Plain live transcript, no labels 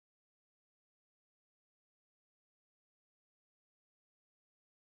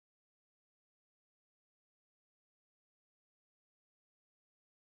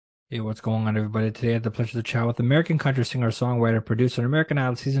Hey, what's going on, everybody? Today, I had the pleasure to chat with American country singer-songwriter, producer, and American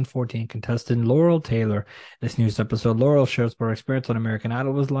Idol Season 14 contestant Laurel Taylor. This news episode, Laurel shares what her experience on American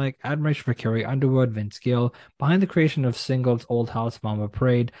Idol was like, admiration for Carrie Underwood, Vince Gill, behind the creation of singles Old House Mama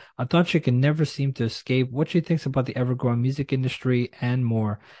Parade, a thought she can never seem to escape, what she thinks about the ever-growing music industry, and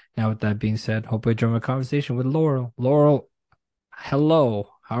more. Now, with that being said, hope you enjoy my conversation with Laurel. Laurel, hello.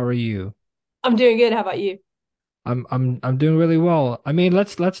 How are you? I'm doing good. How about you? I'm doing really well. I mean,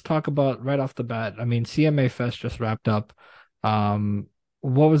 let's talk about right off the bat. I mean, CMA Fest just wrapped up. Um,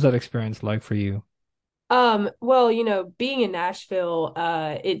 what was that experience like for you? Well, being in Nashville,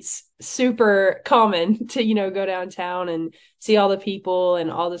 it's super common to, go downtown and see all the people and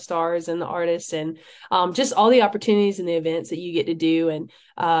all the stars and the artists and just all the opportunities and the events that you get to do. And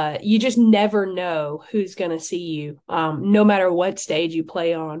you just never know who's going to see you. No matter what stage you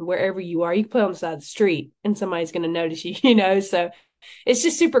play on, wherever you are, you can play on the side of the street and somebody's going to notice you, So it's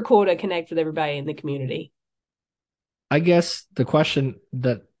just super cool to connect with everybody in the community. I guess the question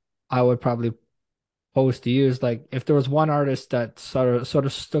that I would probably pose to you is like if there was one artist that sort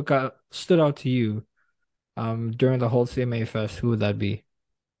of stood out to you during the whole CMA Fest, who would that be?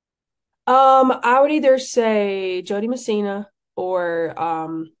 I would either say Jody Messina or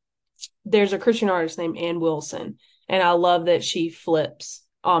there's a Christian artist named Ann Wilson, and I love that she flips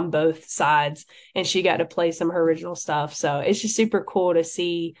on both sides, and she got to play some of her original stuff. So it's just super cool to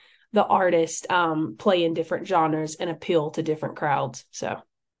see the artist play in different genres and appeal to different crowds. So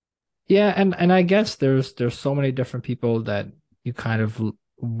Yeah, and I guess there's so many different people that you kind of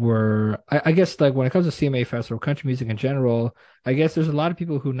were I guess like when it comes to CMA Fest or country music in general, I guess there's a lot of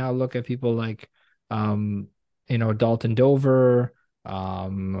people who now look at people like um Dalton Dover,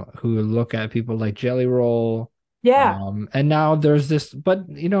 who look at people like Jelly Roll. yeah, And now there's this, but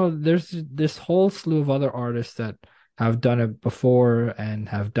there's this whole slew of other artists that have done it before and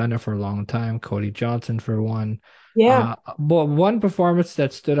have done it for a long time. Cody Johnson for one. yeah, But one performance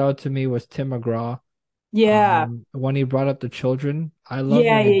that stood out to me was Tim McGraw. yeah, When he brought up the children, I love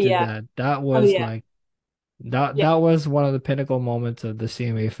yeah, when he yeah, did yeah. that. That Oh was yeah, like that yeah, that was one of the pinnacle moments of the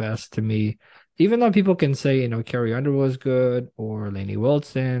CMA Fest to me. Even though people can say, Carrie Underwood was good or Lainey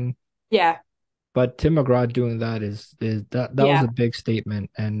Wilson, yeah, but Tim McGraw doing that is that was yeah. a big statement,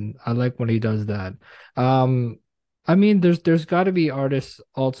 and I like when he does that. Um, I mean, there's got to be artists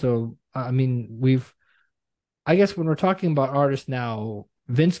also. I mean, I guess when we're talking about artists now,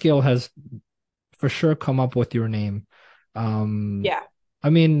 Vince Gill has for sure come up with your name. Um, Yeah. I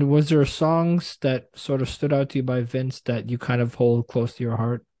mean, was there songs that sort of stood out to you by Vince that you kind of hold close to your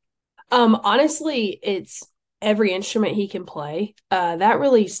heart? Honestly, it's every instrument he can play. That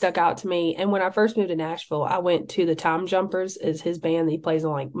really stuck out to me. And when I first moved to Nashville, I went to the Time Jumpers, is his band that he plays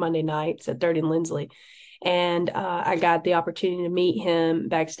on like Monday nights at 30 and Lindsley. And I got the opportunity to meet him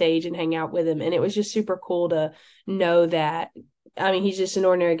backstage and hang out with him. And it was just super cool to know that. I mean, he's just an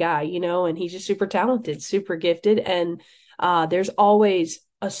ordinary guy, and he's just super talented, super gifted. And there's always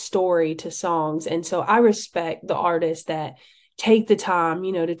a story to songs. And so I respect the artists that take the time,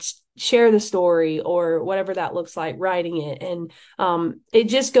 to share the story or whatever that looks like, writing it, and it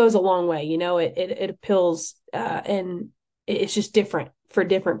just goes a long way. It appeals, and it's just different for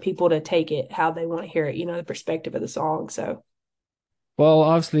different people to take it how they want to hear it. The perspective of the song. So Well,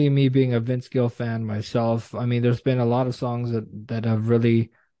 obviously, me being a Vince Gill fan myself, I mean, there's been a lot of songs that have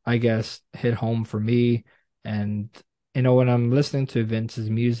really, I guess, hit home for me. And when I'm listening to Vince's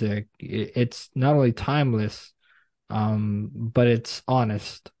music, it's not only timeless, but it's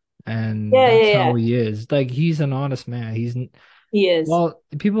honest, and yeah, yeah, that's how yeah, he is. Like he's an honest man. he is. Well,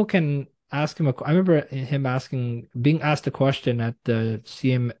 people can ask him. I remember him being asked a question at the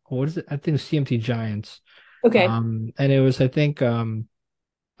CM. What is it? I think CMT Giants. Okay. And it was, I think,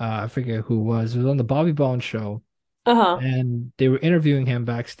 I forget who it was. It was on the Bobby Bones show, Uh-huh. and they were interviewing him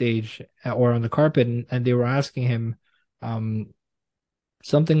backstage or on the carpet, and they were asking him, um,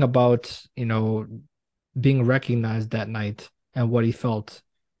 something about, being recognized that night and what he felt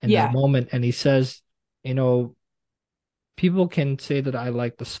in that Yeah. moment. And he says, you know, people can say that I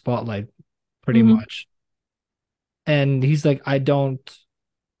like the spotlight pretty Hmm. much. And he's like, I don't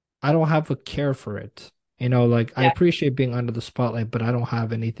have a care for it. Like I Yeah. appreciate being under the spotlight, but I don't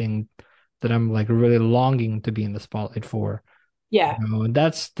have anything that I'm like really longing to be in the spotlight for. Yeah. And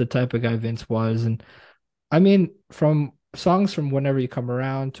that's the type of guy Vince was. And I mean, from songs from Whenever You Come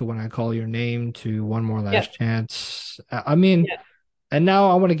Around to When I Call Your Name to One More Last Yep. Chance. I mean, Yeah. and now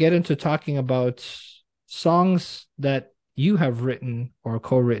I want to get into talking about songs that you have written or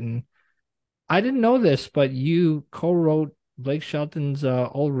co-written. I didn't know this, but you co-wrote Blake Shelton's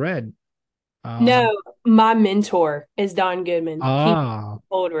Old Red. Um, No. My mentor is Don Goodman. He Ah,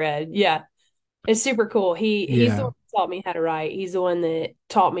 Old Red. Yeah. It's super cool. He's the yeah. one that taught me how to write. He's the one that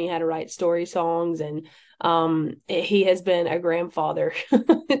taught me how to write story songs, and he has been a grandfather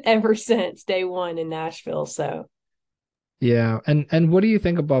ever since day one in Nashville. So Yeah. And what do you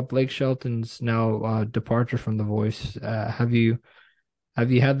think about Blake Shelton's now departure from The Voice? Have you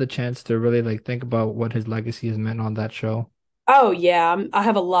had the chance to really like think about what his legacy has meant on that show? oh yeah, I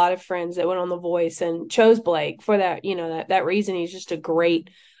have a lot of friends that went on The Voice and chose Blake for that, that reason. He's just a great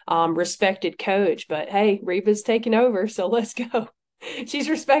respected coach. But hey, Reba's taking over, so let's go. She's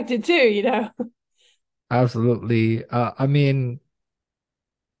respected too. Absolutely. I mean,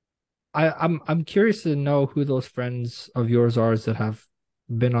 I'm curious to know who those friends of yours are that have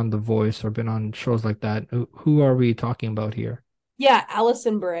been on The Voice or been on shows like that. Who are we talking about here? Yeah,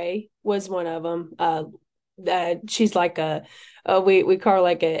 Allison Bray was one of them. She's like we call her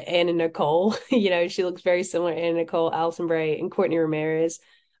like a Anna Nicole. She looks very similar to Anna Nicole, Allison Bray, and Courtney Ramirez.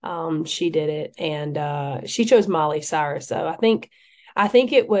 She did it, and she chose Miley Cyrus. So I think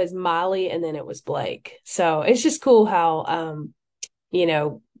it was Miley, and then it was Blake. So it's just cool how you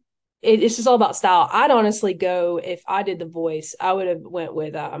know it's just all about style. I'd honestly go if I did The Voice, I would have went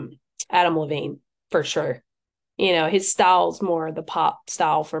with Adam Levine for sure. His style's more the pop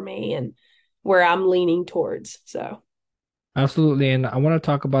style for me and where I'm leaning towards. So, Absolutely. And I want to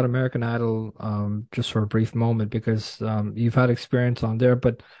talk about American Idol just for a brief moment because you've had experience on there,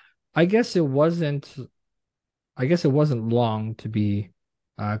 but I guess it wasn't I guess it wasn't long to be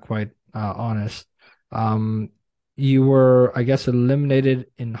quite honest. Um you were, I guess, eliminated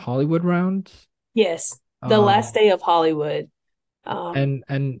in Hollywood rounds. yes, the last Um day of Hollywood. Um,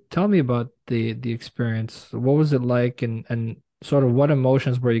 and tell me about the experience. What was it like and sort of what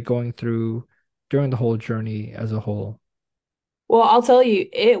emotions were you going through during the whole journey as a whole? well, I'll tell you,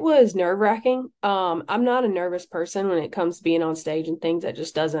 it was nerve-wracking. I'm not a nervous person when it comes to being on stage and things that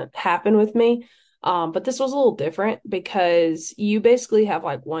just doesn't happen with me. But this was a little different because you basically have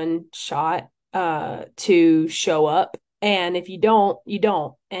like one shot to show up. And if you don't, you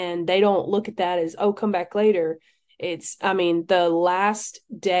don't. And they don't look at that as, oh, come back later. I mean, the last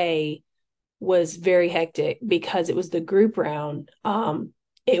day was very hectic because it was the group round.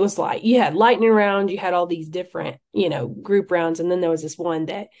 It was like you had lightning round, you had all these different, group rounds, and then there was this one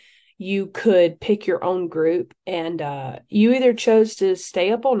that you could pick your own group, and you either chose to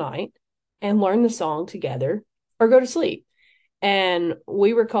stay up all night and learn the song together or go to sleep. And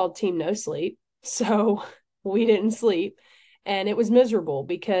we were called Team No Sleep, so we didn't sleep. And it was miserable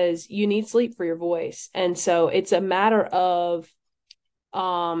because you need sleep for your voice. And so it's a matter of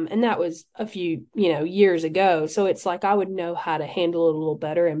and that was a few, years ago. So it's like I would know how to handle it a little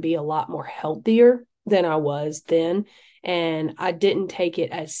better and be a lot more healthier than I was then. And I didn't take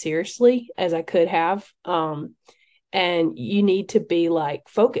it as seriously as I could have. And you need to be like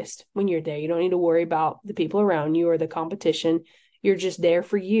focused when you're there. You don't need to worry about the people around you or the competition. You're just there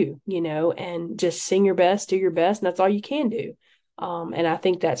for you, and just sing your best, do your best, and that's all you can do. And I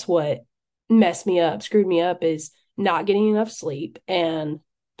think that's what messed me up, screwed me up, is not getting enough sleep and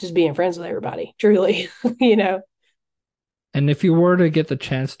just being friends with everybody, truly, you know. And if you were to get the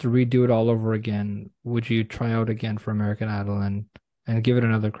chance to redo it all over again, would you try out again for American Idol and give it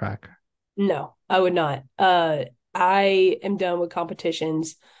another crack? No, I would not. I am done with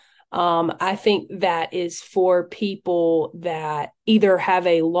competitions. I think that is for people that either have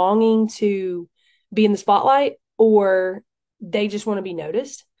a longing to be in the spotlight or they just want to be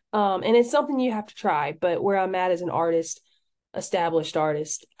noticed. And it's something you have to try. But where I'm at as an artist, established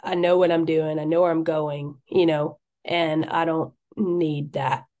artist, I know what I'm doing, I know where I'm going, and I don't need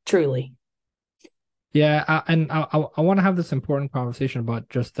that truly. Yeah, I want to have this important conversation about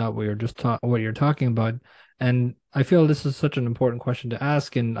just that what you're talking about, and I feel this is such an important question to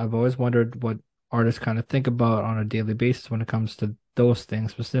ask, and I've always wondered what artists kind of think about on a daily basis when it comes to those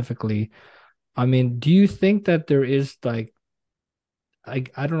things specifically. I mean, do you think that there is like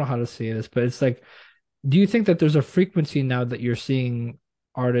I don't know how to say this, but it's like, do you think that there's a frequency now that you're seeing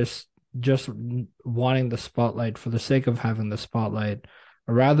artists just wanting the spotlight for the sake of having the spotlight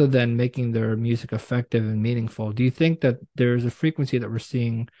rather than making their music effective and meaningful? Do you think that there's a frequency that we're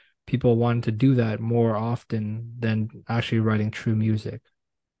seeing people wanting to do that more often than actually writing true music?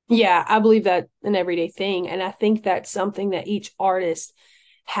 Yeah, I believe that an everyday thing. And I think that's something that each artist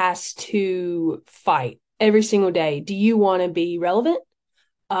has to fight every single day. Do you want to be relevant?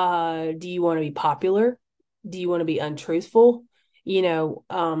 Do you want to be popular? Do you want to be untruthful?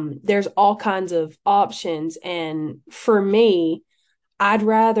 There's all kinds of options. And for me, I'd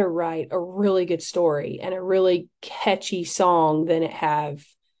rather write a really good story and a really catchy song than it have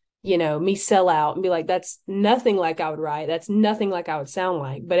me sell out and be like, that's nothing like I would write. That's nothing like I would sound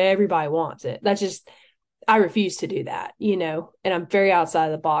like, but everybody wants it. That's just, I refuse to do that, and I'm very outside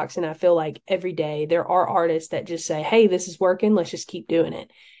of the box. And I feel like every day there are artists that just say, hey, this is working. Let's just keep doing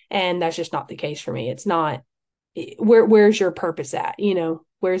it. And that's just not the case for me. It's not, where's your purpose at?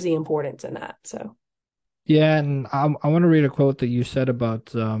 Where's the importance in that? So, Yeah, and I want to read a quote that you said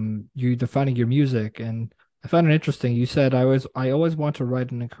about you defining your music, and I found it interesting. You said I always want to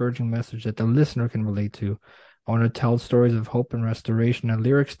write an encouraging message that the listener can relate to. I want to tell stories of hope and restoration and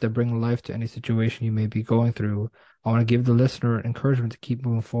lyrics that bring life to any situation you may be going through. I want to give the listener encouragement to keep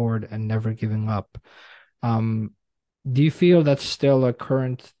moving forward and never giving up. Um, do you feel that's still a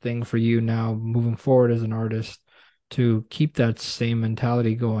current thing for you now, moving forward as an artist, to keep that same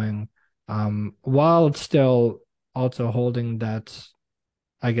mentality going, while it's still also holding that,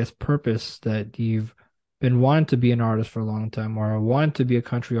 I guess, purpose that you've been wanting to be an artist for a long time or wanted to be a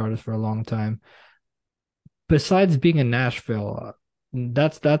country artist for a long time? Besides being in Nashville,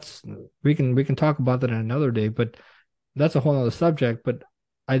 that's we can talk about that in another day, but that's a whole other subject. But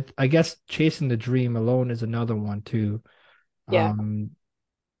I guess chasing the dream alone is another one too. yeah. Um,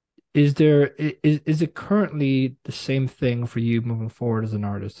 is it currently the same thing for you moving forward as an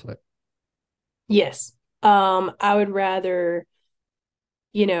artist? Like, Yes. I would rather,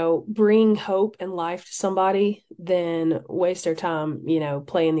 bring hope and life to somebody than waste their time,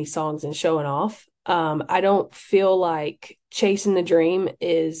 playing these songs and showing off. I don't feel like chasing the dream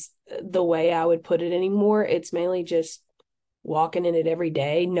is the way I would put it anymore. It's mainly just walking in it every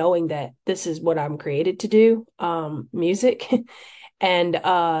day, knowing that this is what I'm created to do, music. And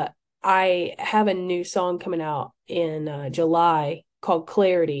I have a new song coming out in July called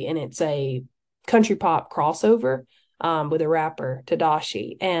Clarity, and it's a country pop crossover with a rapper,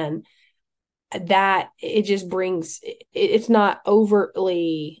 Tadashi. And that it just brings it's not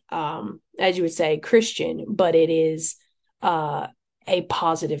overtly as you would say Christian, but it is uh a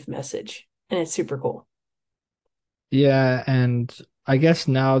positive message, and it's super cool. yeah, and I guess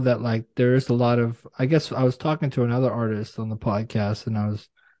now that like there is a lot of, I guess I was talking to another artist on the podcast, and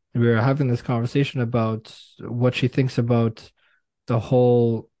we were having this conversation about what she thinks about the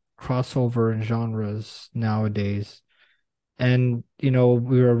whole crossover in genres nowadays. And, we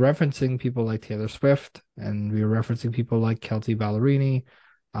were referencing people like Taylor Swift, and we were referencing people like Kelsey Ballerini.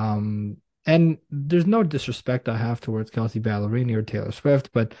 And there's no disrespect I have towards Kelsey Ballerini or Taylor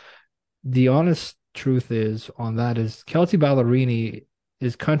Swift, but the honest truth is on that is Kelsey Ballerini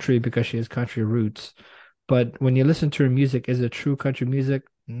is country because she has country roots. But when you listen to her music, is it true country music?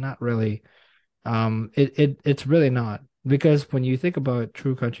 Not really. It's really not, because when you think about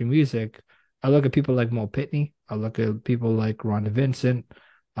true country music, I look at people like Mo Pitney, I look at people like Rhonda Vincent.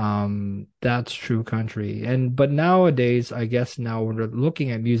 That's true country. And but nowadays, I guess now when we're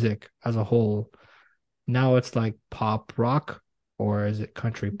looking at music as a whole, now it's like pop rock, or is it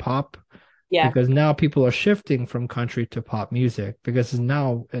country pop? Yeah, Because now people are shifting from country to pop music because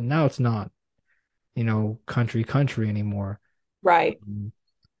now it's not, country anymore. right. Um,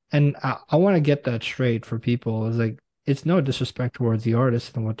 And I want to get that straight for people. It's like it's no disrespect towards the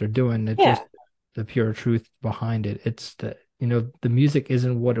artist and what they're doing. It's Yeah, just the pure truth behind it. It's the music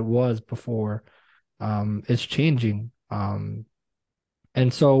isn't what it was before. It's changing.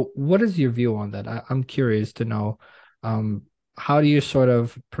 And so what is your view on that? I'm curious to know. How do you sort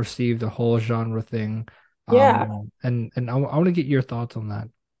of perceive the whole genre thing? yeah. And I want to get your thoughts on that.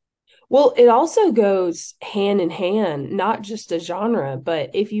 Well, it also goes hand in hand, not just a genre,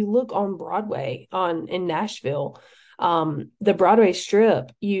 but if you look on Broadway on in Nashville, the Broadway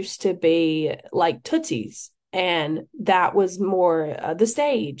strip used to be like Tootsie's, and that was more the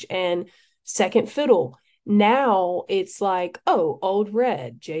stage and second fiddle. Now it's like, oh, Old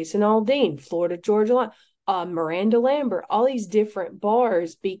Red, Jason Aldean, Florida Georgia Line, Miranda Lambert, all these different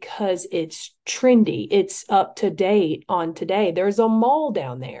bars because it's trendy. It's up to date on today. There's a mall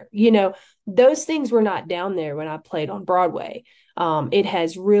down there. Those things were not down there when I played on Broadway. It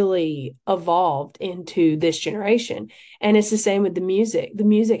has really evolved into this generation. And it's the same with the music. The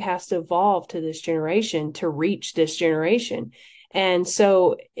music has to evolve to this generation to reach this generation. And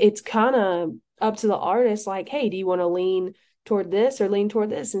so it's kind of up to the artist like, hey, do you want to lean toward this or lean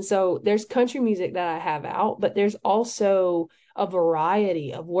toward this? And so there's country music that I have out, but there's also a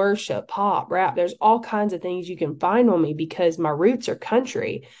variety of worship, pop, rap. There's all kinds of things you can find on me because my roots are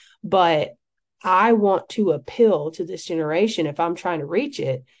country, but I want to appeal to this generation. If I'm trying to reach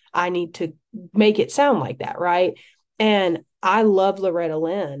it, I need to make it sound like that, right? And I love Loretta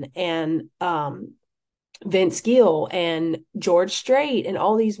Lynn and Vince Gill and George Strait and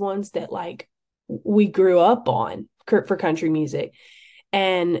all these ones that like we grew up on for country music.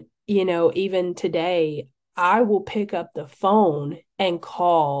 And even today, I will pick up the phone and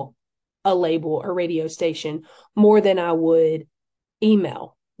call a label or radio station more than I would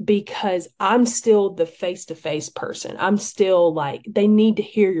email, because I'm still the face to face person. I'm still like, they need to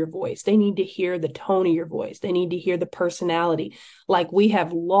hear your voice. They need to hear the tone of your voice. They need to hear the personality. Like, we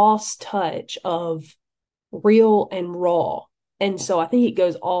have lost touch of real and raw. And so I think it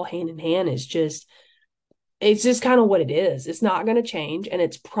goes all hand in hand. It's just kind of what it is. It's not going to change, and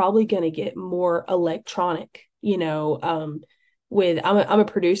it's probably going to get more electronic. I'm a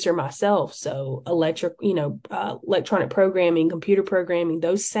producer myself, so electronic programming, computer programming,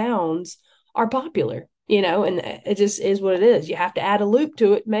 those sounds are popular. And it just is what it is. You have to add a loop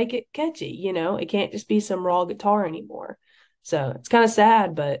to it, make it catchy. It can't just be some raw guitar anymore. So it's kind of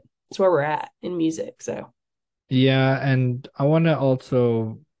sad, but it's where we're at in music. So. Yeah, and I want to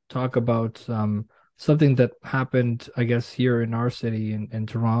also talk about something that happened, I guess, here in our city in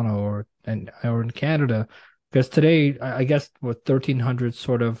Toronto or in Canada. Because today, I guess with 1,300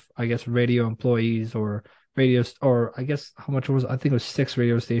 sort of, I guess, radio employees or radios, or I guess how much it was, I think it was six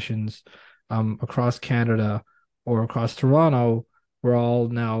radio stations across Canada or across Toronto, we're all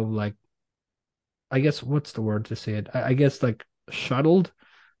now like, I guess, what's the word to say it? I guess like shuttled,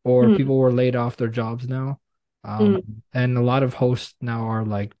 or Mm, people were laid off their jobs now. mm, And a lot of hosts now are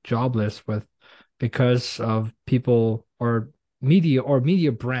like jobless with because of people or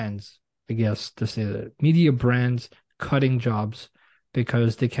media brands, I guess to say that media brands cutting jobs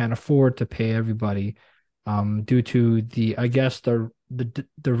because they can't afford to pay everybody due to the I guess the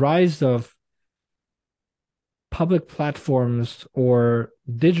rise of public platforms or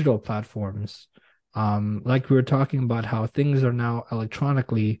digital platforms. Like we were talking about how things are now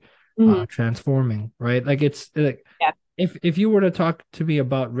electronically mm, transforming, right? Like it's like yeah, if you were to talk to me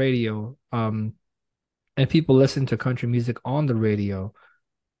about radio, and people listen to country music on the radio,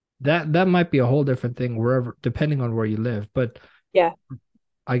 that might be a whole different thing wherever, depending on where you live. But yeah,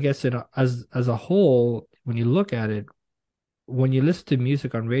 I guess as a whole, when you look at it, when you listen to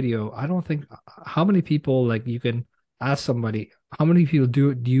music on radio, I don't think how many people like you can ask somebody how many people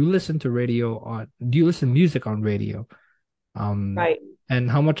do you listen to radio on do you listen to music on radio? Um, right,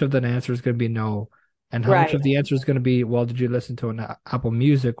 and how much of that answer is going to be no, and how much right, of the answer is going to be well, did you listen to an Apple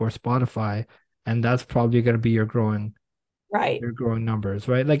Music or Spotify? And that's probably going to be right. your growing numbers,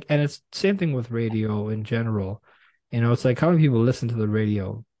 right? Like, and it's same thing with radio in general. It's like how many people listen to the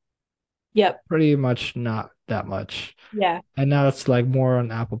radio? Yep. Pretty much not that much. Yeah. And now it's like more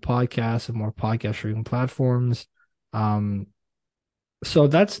on Apple Podcasts and more podcast streaming platforms. Um, so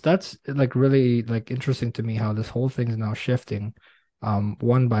that's like really like interesting to me how this whole thing is now shifting,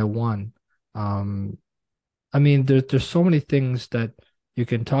 one by one. Um, I mean, there's so many things that you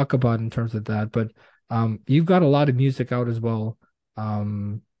can talk about in terms of that, but you've got a lot of music out as well.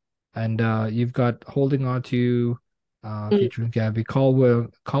 Um, and you've got Holding On to You, Mm, featuring Gabby Callwood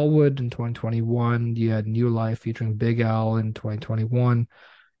in 2021. You had New Life featuring Big Al in 2021.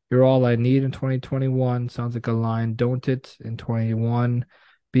 You're All I Need in 2021. Sounds like a line. Don't It in 21.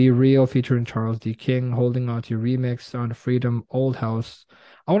 Be Real featuring Charles D. King. Holding On to Your remix. Sound of Freedom. Old House.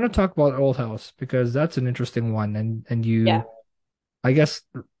 I want to talk about Old House because that's an interesting one. And yeah. you, I guess,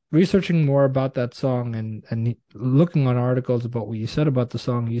 researching more about that song and looking on articles about what you said about the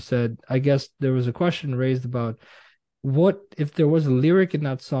song, you said, I guess there was a question raised about what if there was a lyric in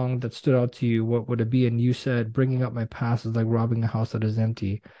that song that stood out to you, what would it be? And you said, bringing up my past is like robbing a house that is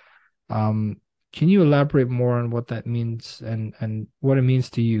empty. Um, can you elaborate more on what that means and what it means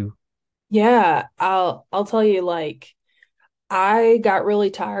to you? Yeah. I'll tell you, like, I got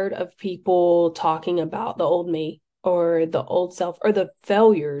really tired of people talking about the old me or the old self or the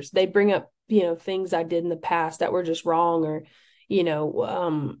failures. They bring up, things I did in the past that were just wrong or,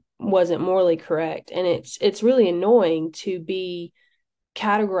 wasn't morally correct. And it's really annoying to be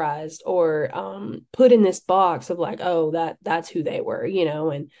categorized or put in this box of like, oh, that's who they were,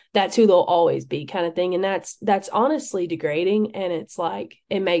 and that's who they'll always be, kind of thing. And that's honestly degrading, and it's like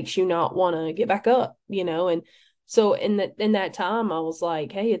it makes you not want to get back up, and so in that time I was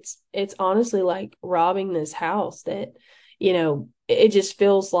like, hey, it's honestly like robbing this house that, it just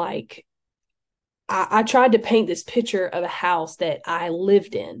feels like I tried to paint this picture of a house that I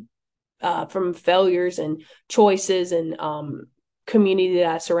lived in, from failures and choices and community that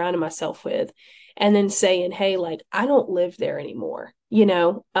I surrounded myself with. And then saying, hey, like, I don't live there anymore.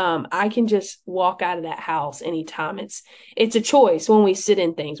 I can just walk out of that house anytime. It's a choice when we sit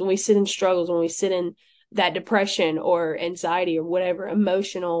in things, when we sit in struggles, when we sit in that depression or anxiety or whatever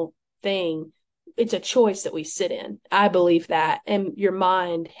emotional thing. It's a choice that we sit in. I believe that. And your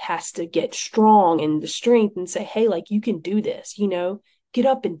mind has to get strong and the strength and say, hey, like, you can do this, get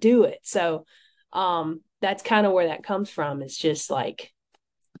up and do it. So that's kind of where that comes from. It's just like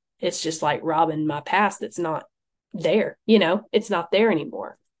robbing my past that's not there, it's not there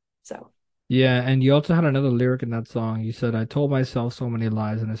anymore. So Yeah, and you also had another lyric in that song. You said, I told myself so many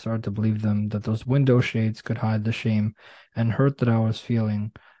lies and I started to believe them, that those window shades could hide the shame and hurt that I was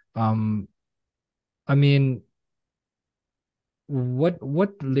feeling. Um, I mean, what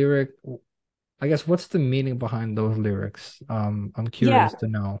lyric, I guess what's the meaning behind those lyrics? I'm yeah. curious to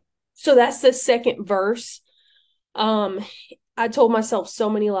know. So that's the second verse. Um, I told myself so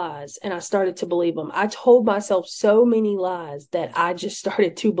many lies and I started to believe them. I told myself so many lies that I just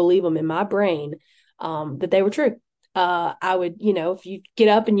started to believe them in my brain, that they were true. I would, if you get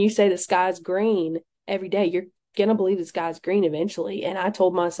up and you say the sky's green every day, you're gonna believe the sky's green eventually. And I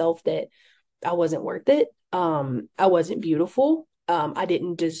told myself that I wasn't worth it. I wasn't beautiful. I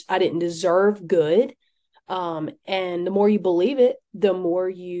didn't deserve good. And the more you believe it, the more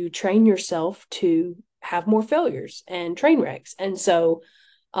you train yourself to have more failures and train wrecks. And so,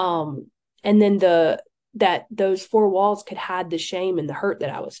 um, and then that those four walls could hide the shame and the hurt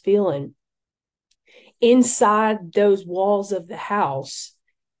that I was feeling. Inside those walls of the house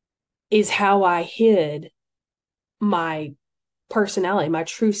is how I hid my personality, my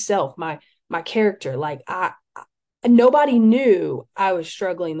true self, my character. Like nobody knew I was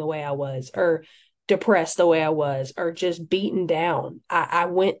struggling the way I was, or depressed the way I was, or just beaten down. I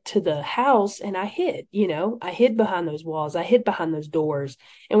went to the house and I hid, I hid behind those walls, I hid behind those doors.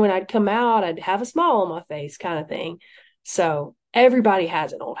 And when I'd come out, I'd have a smile on my face, kind of thing. So everybody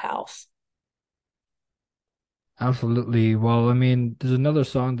has an old house. Absolutely. Well, I mean, there's another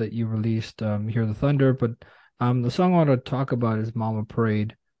song that you released, Hear the Thunder, but the song I want to talk about is Mama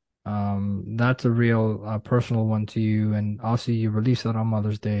Prayed. That's a real personal one to you, and also you released that on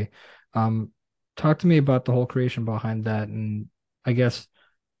Mother's Day. Um, Talk to me about the whole creation behind that, and I guess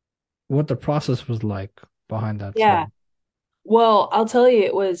what the process was like behind that Yeah. song. Well, I'll tell you,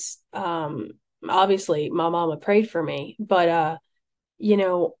 it was obviously my mama prayed for me, but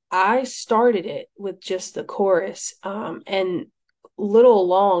I started it with just the chorus. And little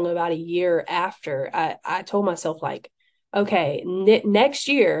long about a year after, I told myself, like, okay, next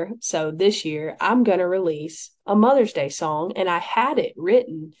year, so this year, I'm gonna release a Mother's Day song, and I had it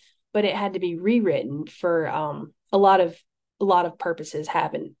written, but it had to be rewritten for a lot of purposes,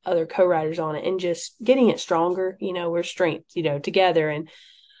 having other co-writers on it and just getting it stronger. We're strength, together, and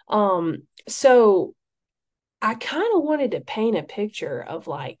so I kind of wanted to paint a picture of,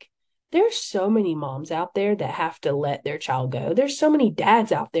 like, there's so many moms out there that have to let their child go. There's so many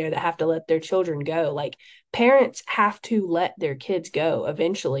dads out there that have to let their children go. Like, parents have to let their kids go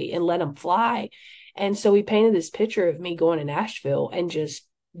eventually and let them fly. And so we painted this picture of me going to Nashville and just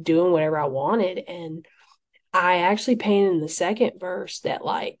doing whatever I wanted. And I actually painted in the second verse that,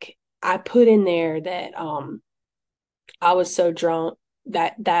 like, I put in there that I was so drunk,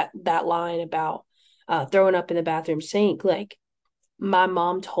 that line about throwing up in the bathroom sink. Like, my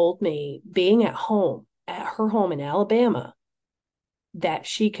mom told me, being at home, at her home in Alabama, that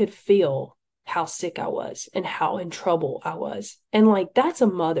she could feel how sick I was and how in trouble I was. And, like, that's a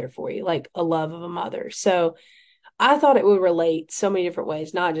mother for you, like a love of a mother. So I thought it would relate so many different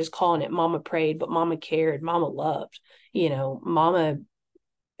ways, not just calling it Mama Prayed, but Mama Cared, Mama Loved. Mama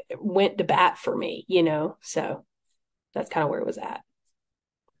went to bat for me, So that's kind of where it was at.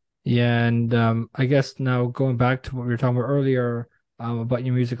 Yeah, and I guess now going back to what we were talking about earlier, about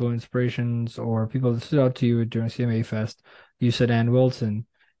your musical inspirations or people that stood out to you during CMA Fest, you said Ann Wilson,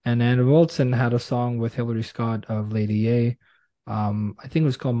 and Ann Wilson had a song with Hillary Scott of Lady A. I think it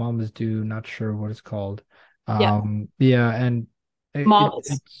was called Mama's Due, not sure what it's called. Yeah. Yeah, and Mamas.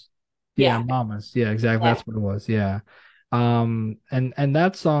 it's yeah, Yeah. Mamas. Yeah, exactly. Yeah. That's what it was. Yeah. And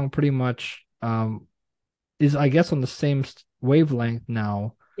that song pretty much is I guess on the same wavelength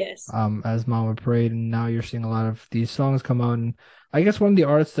now Yes. as Mama Prayed, and now you're seeing a lot of these songs come out. And I guess one of the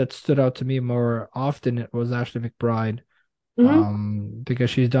artists that stood out to me more often it was Ashley McBryde, Hmm. because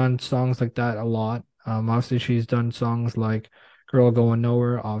she's done songs like that a lot. Obviously she's done songs like Girl Going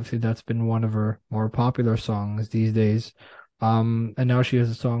Nowhere. Obviously that's been one of her more popular songs these days. And now she has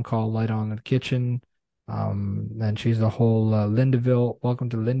a song called Light on in the Kitchen. And she's a whole Lindaville, Welcome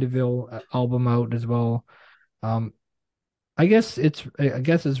to Lindaville album out as well. Um, I guess it's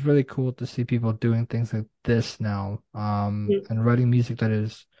really cool to see people doing things like this now, and writing music that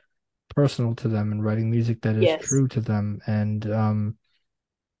is personal to them and writing music that is Yes. true to them. And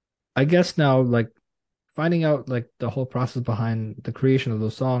I guess now, like, finding out like the whole process behind the creation of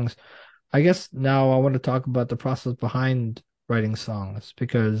those songs, I guess now I want to talk about the process behind writing songs,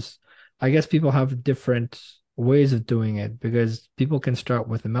 because I guess people have different ways of doing it because people can start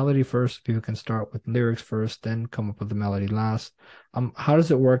with the melody first, people can start with lyrics first, then come up with the melody last. How does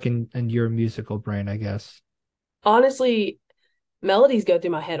it work in your musical brain, I guess? Honestly, melodies go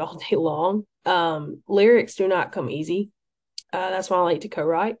through my head all day long. Lyrics do not come easy. That's why I like to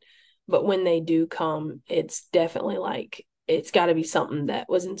co-write. But when they do come, it's definitely like it's got to be something that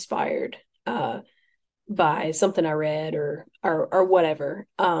was inspired by something I read or whatever,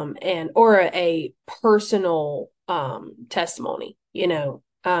 and or a personal testimony, you know.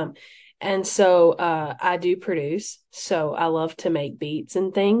 And so I do produce, so I love to make beats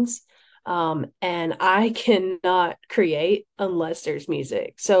and things. And I cannot create unless there's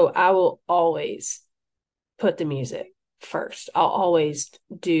music. So I will always put the music first. I'll always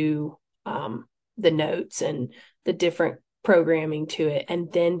do the notes and the different programming to it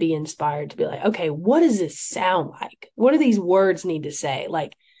and then be inspired to be like, okay, what does this sound like? What do these words need to say?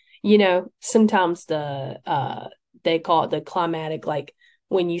 Like, sometimes they call it the climatic, like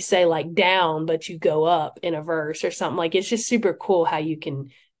when you say like down, but you go up in a verse or something. Like it's just super cool how you can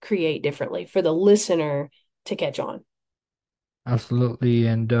create differently for the listener to catch on. Absolutely.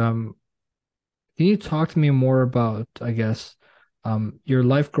 And can you talk to me more about, I guess, your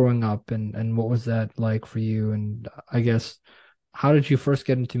life growing up and what was that like for you? And I guess, how did you first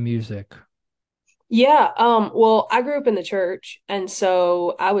get into music? Yeah, well, I grew up in the church, and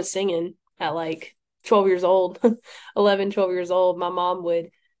so I was singing at like 12 years old, 11, 12 years old. My mom would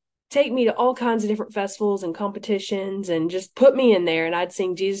take me to all kinds of different festivals and competitions and just put me in there, and I'd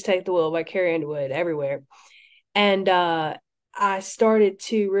sing Jesus Take the Wheel by Carrie Underwood everywhere. And I started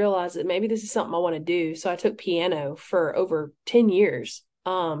to realize that maybe this is something I want to do. So I took piano for over 10 years.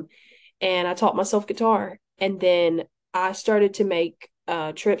 And I taught myself guitar. And then I started to make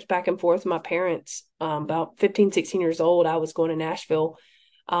trips back and forth with my parents. About 15, 16 years old, I was going to Nashville.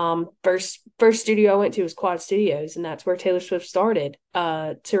 First studio I went to was Quad Studios, and that's where Taylor Swift started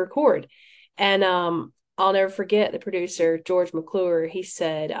to record. And I'll never forget the producer, George McClure. He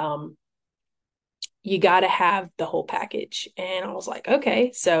said, you got to have the whole package. And I was like,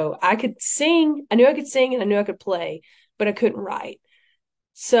 okay. So I could sing. I knew I could sing and I knew I could play, but I couldn't write.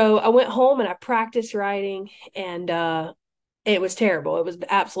 So I went home and I practiced writing, and it was terrible. It was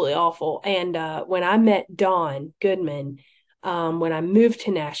absolutely awful. And when I met Don Goodman, when I moved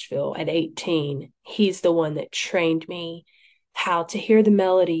to Nashville at 18, he's the one that trained me how to hear the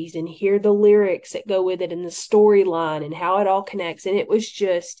melodies and hear the lyrics that go with it and the storyline and how it all connects. And it was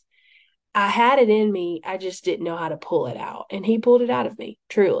just, I had it in me. I just didn't know how to pull it out. And he pulled it out of me,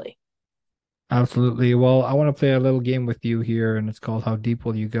 truly. Absolutely. Well, I want to play a little game with you here, and it's called How Deep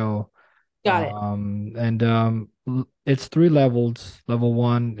Will You Go? Got it. And it's three levels. Level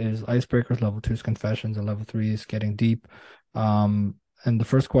one is icebreakers, level two is confessions, and level three is getting deep. And the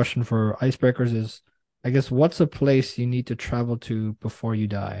first question for icebreakers is, I guess, what's a place you need to travel to before you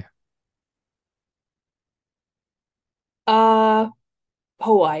die? Uh,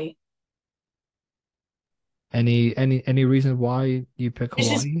 Hawaii. Any reason why you pick It's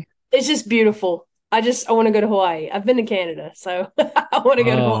just, Hawaii? it's just beautiful. I want to go to Hawaii. I've been to Canada, so I want to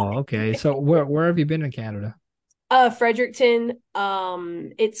go to Oh, Hawaii. okay. So where have you been in Canada? Fredericton.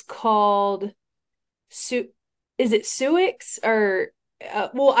 It's called Su. Is it Sioux or?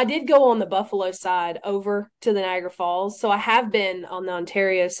 Well, I did go on the Buffalo side over to the Niagara Falls, so I have been on the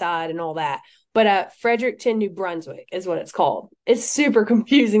Ontario side and all that. But Fredericton, New Brunswick is what it's called. It's super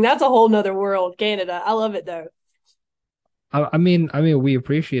confusing. That's a whole nother world, Canada. I love it though. I mean, we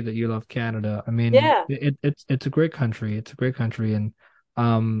appreciate that you love Canada. I mean, Yeah, it's a great country. It's a great country, and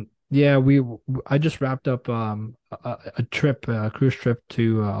yeah, I just wrapped up a trip, a cruise trip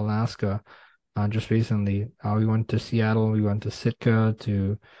to Alaska, just recently. We went to Seattle, we went to Sitka,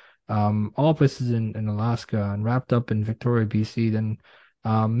 to all places in Alaska, and wrapped up in Victoria, BC. Then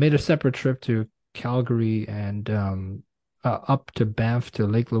made a separate trip to Calgary and up to Banff, to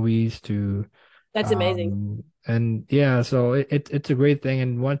Lake Louise, to that's amazing. and yeah, so it's a great thing.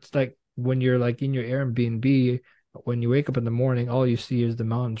 And once like when you're like in your Airbnb, when you wake up in the morning, all you see is the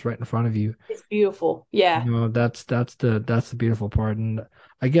mountains right in front of you. It's beautiful. Yeah. You know, that's the beautiful part. And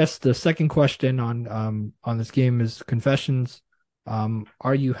I guess the second question on this game is confessions.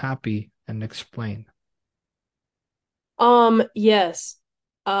 Are you happy? And explain. Yes.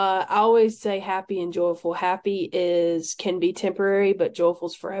 I always say happy and joyful. Happy is can be temporary, but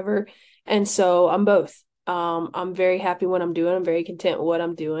joyful's forever. And so I'm both. I'm very happy what I'm doing. I'm very content with what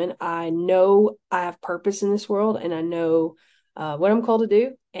I'm doing. I know I have purpose in this world and I know what I'm called to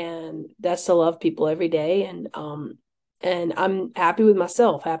do, and that's to love people every day. And I'm happy with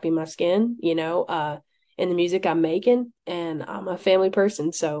myself, happy in my skin, in the music I'm making. And I'm a family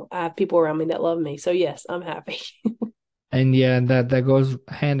person, so I have people around me that love me. So yes, I'm happy. And yeah, that goes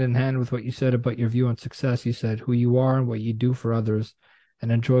hand in hand with what you said about your view on success. You said who you are and what you do for others,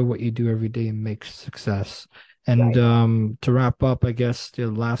 and enjoy what you do every day and make success. And Right. to wrap up, I guess the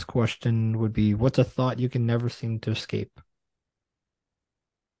last question would be, what's a thought you can never seem to escape?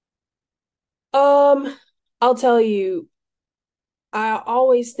 Um, I'll tell you, I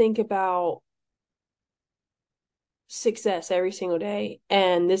always think about success every single day.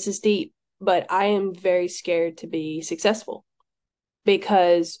 And this is deep, but I am very scared to be successful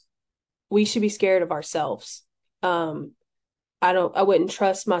because we should be scared of ourselves. Um, I wouldn't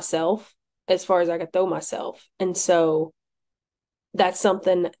trust myself as far as I could throw myself. And so that's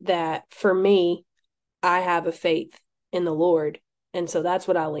something that for me, I have a faith in the Lord. And so that's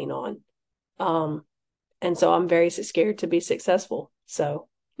what I lean on. Um, and so I'm very scared to be successful. So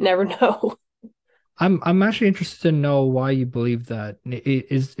never know. I'm actually interested to know why you believe that.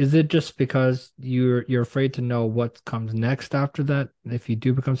 Is it just because you're afraid to know what comes next after that if you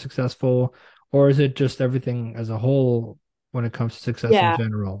do become successful, or is it just everything as a whole when it comes to success in Yeah.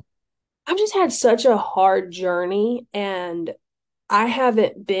 general? I've just had such a hard journey and I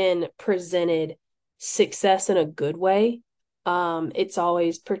haven't been presented success in a good way. It's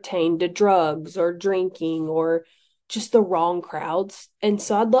always pertained to drugs or drinking or just the wrong crowds. And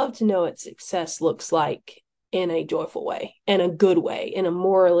so I'd love to know what success looks like in a joyful way, in a good way, in a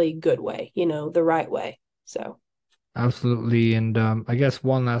morally good way, the right way. So, Absolutely. And I guess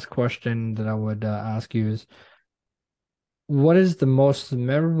one last question that I would ask you is, what is the most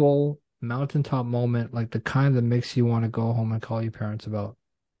memorable mountaintop moment, like the kind that makes you want to go home and call your parents about?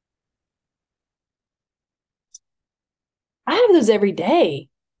 I have those every day.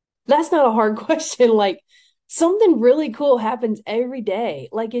 That's not a hard question. Like something really cool happens every day.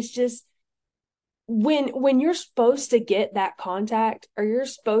 Like it's just when you're supposed to get that contact or you're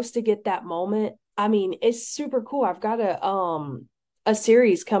supposed to get that moment. I mean, it's super cool. I've got a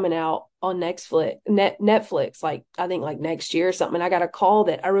series coming out on Netflix, like I think like next year or something. I got a call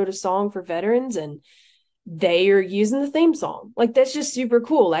that I wrote a song for veterans and they are using the theme song. Like that's just super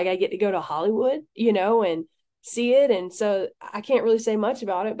cool. Like I get to go to Hollywood, and see it. And so I can't really say much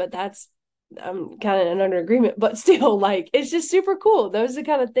about it, but that's I'm kind of under agreement. But still, like it's just super cool. Those are the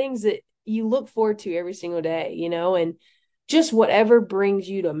kind of things that you look forward to every single day, and just whatever brings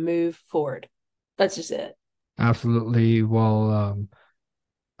you to move forward. That's just it. Absolutely. Well,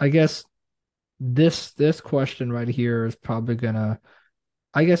 I guess this question right here is probably gonna,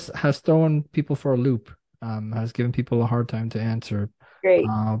 I guess, has thrown people for a loop, has given people a hard time to answer. Great.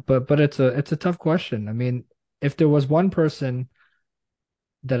 But it's a tough question. I mean, if there was one person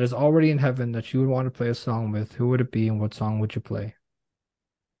that is already in heaven that you would want to play a song with, who would it be and what song would you play?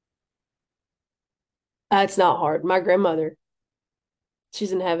 It's not hard. My grandmother,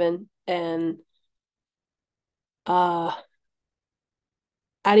 she's in heaven, and uh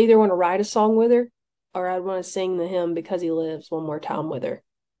I'd either want to write a song with her or I'd want to sing the hymn Because He Lives one more time with her.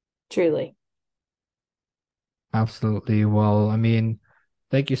 Truly. Absolutely. Well, I mean,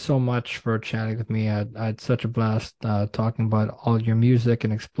 thank you so much for chatting with me. I had such a blast talking about all your music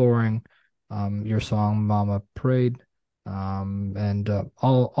and exploring your song Mama Prayed, and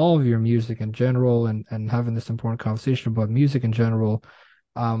all of your music in general, and having this important conversation about music in general.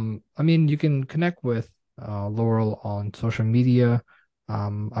 I mean, you can connect with Laurel on social media.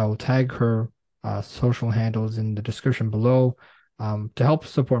 I will tag her social handles in the description below. To help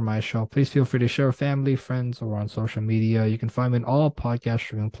support my show, please feel free to share with family, friends, or on social media. You can find me on all podcast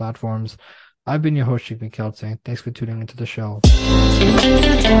streaming platforms. I've been your host, Chief McKelt, saying thanks for tuning into the show.